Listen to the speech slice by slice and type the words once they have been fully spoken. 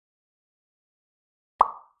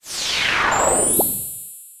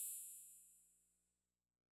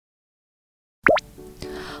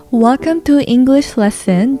Welcome to English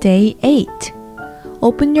lesson day 8.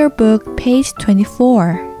 Open your book, page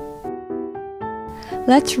 24.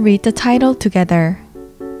 Let's read the title together.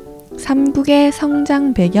 삼국의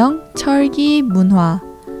성장 배경, 철기 문화,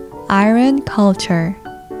 Iron culture.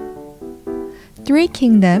 Three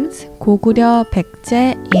kingdoms, 고구려,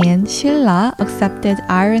 백제, and Silla accepted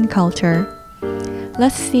iron culture.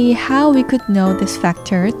 Let's see how we could know this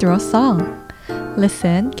factor through a song.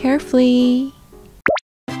 Listen carefully.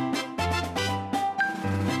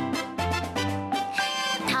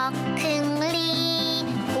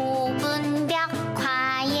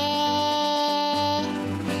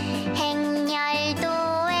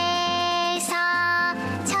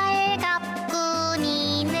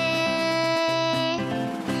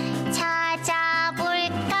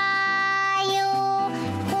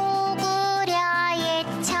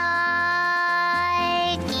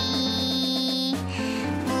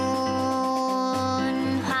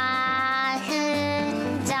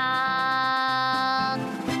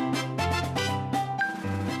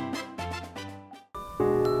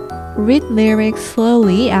 Read lyrics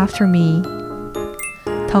slowly after me.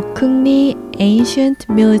 countrie, ancient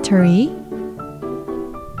military.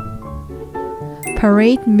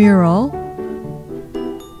 Parade mural.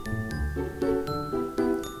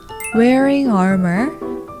 Wearing armor.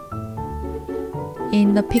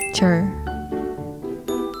 In the picture.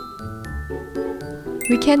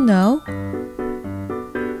 We can know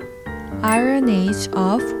Iron Age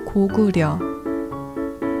of Goguryeo.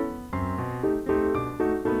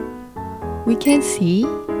 We can see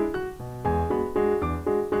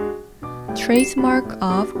trademark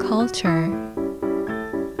of culture.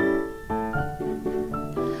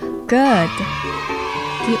 Good.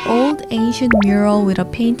 The old ancient mural with a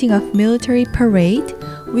painting of military parade,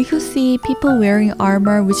 we could see people wearing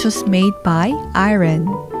armor which was made by iron.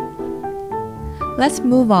 Let's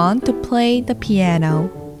move on to play the piano.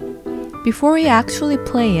 Before we actually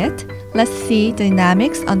play it, let's see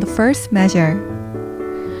dynamics on the first measure.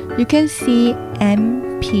 You can see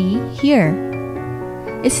MP here.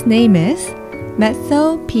 Its name is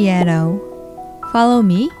mezzo piano. Follow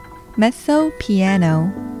me, mezzo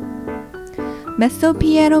piano. Mezzo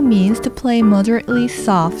piano means to play moderately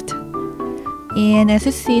soft. And as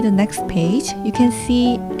you see the next page, you can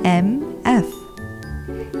see MF.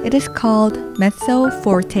 It is called mezzo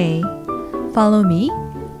forte. Follow me,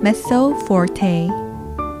 mezzo forte.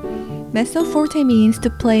 Mezzo forte means to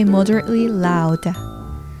play moderately loud.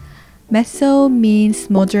 Mezzo means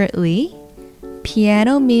moderately,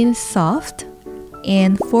 piano means soft,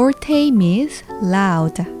 and forte means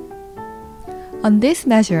loud. On this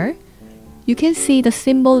measure, you can see the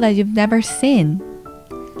symbol that you've never seen.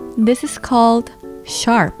 This is called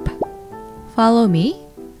sharp. Follow me,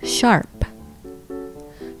 sharp.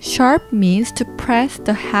 Sharp means to press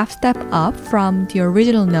the half step up from the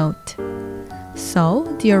original note. So,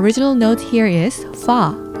 the original note here is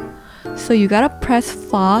fa. So you gotta press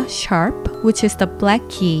fa sharp, which is the black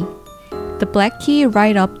key. The black key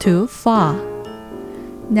right up to fa.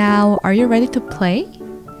 Now, are you ready to play?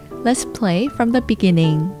 Let's play from the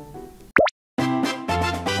beginning.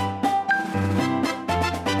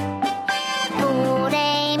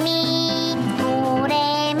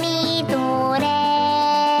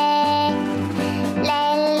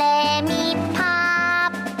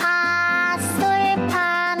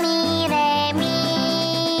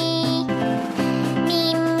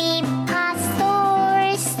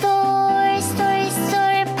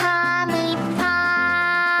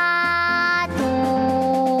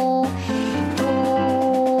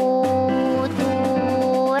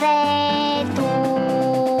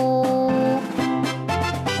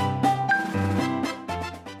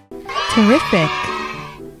 Terrific!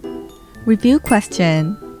 Review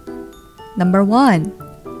question. Number 1.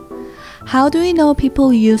 How do we know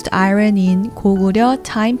people used iron in Goguryeo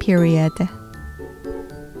time period?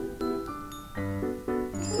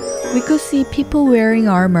 We could see people wearing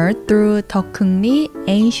armor through countrie,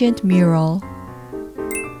 ancient mural.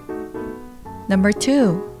 Number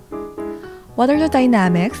 2. What are the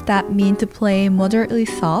dynamics that mean to play moderately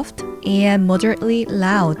soft and moderately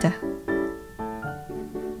loud?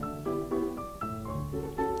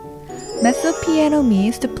 Mezzo piano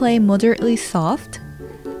means to play moderately soft,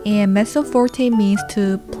 and mezzo forte means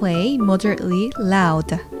to play moderately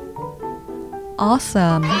loud.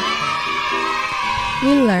 Awesome!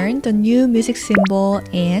 We learned the new music symbol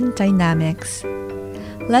and dynamics.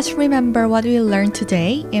 Let's remember what we learned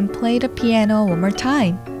today and play the piano one more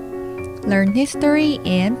time. Learn history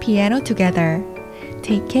and piano together.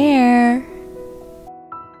 Take care!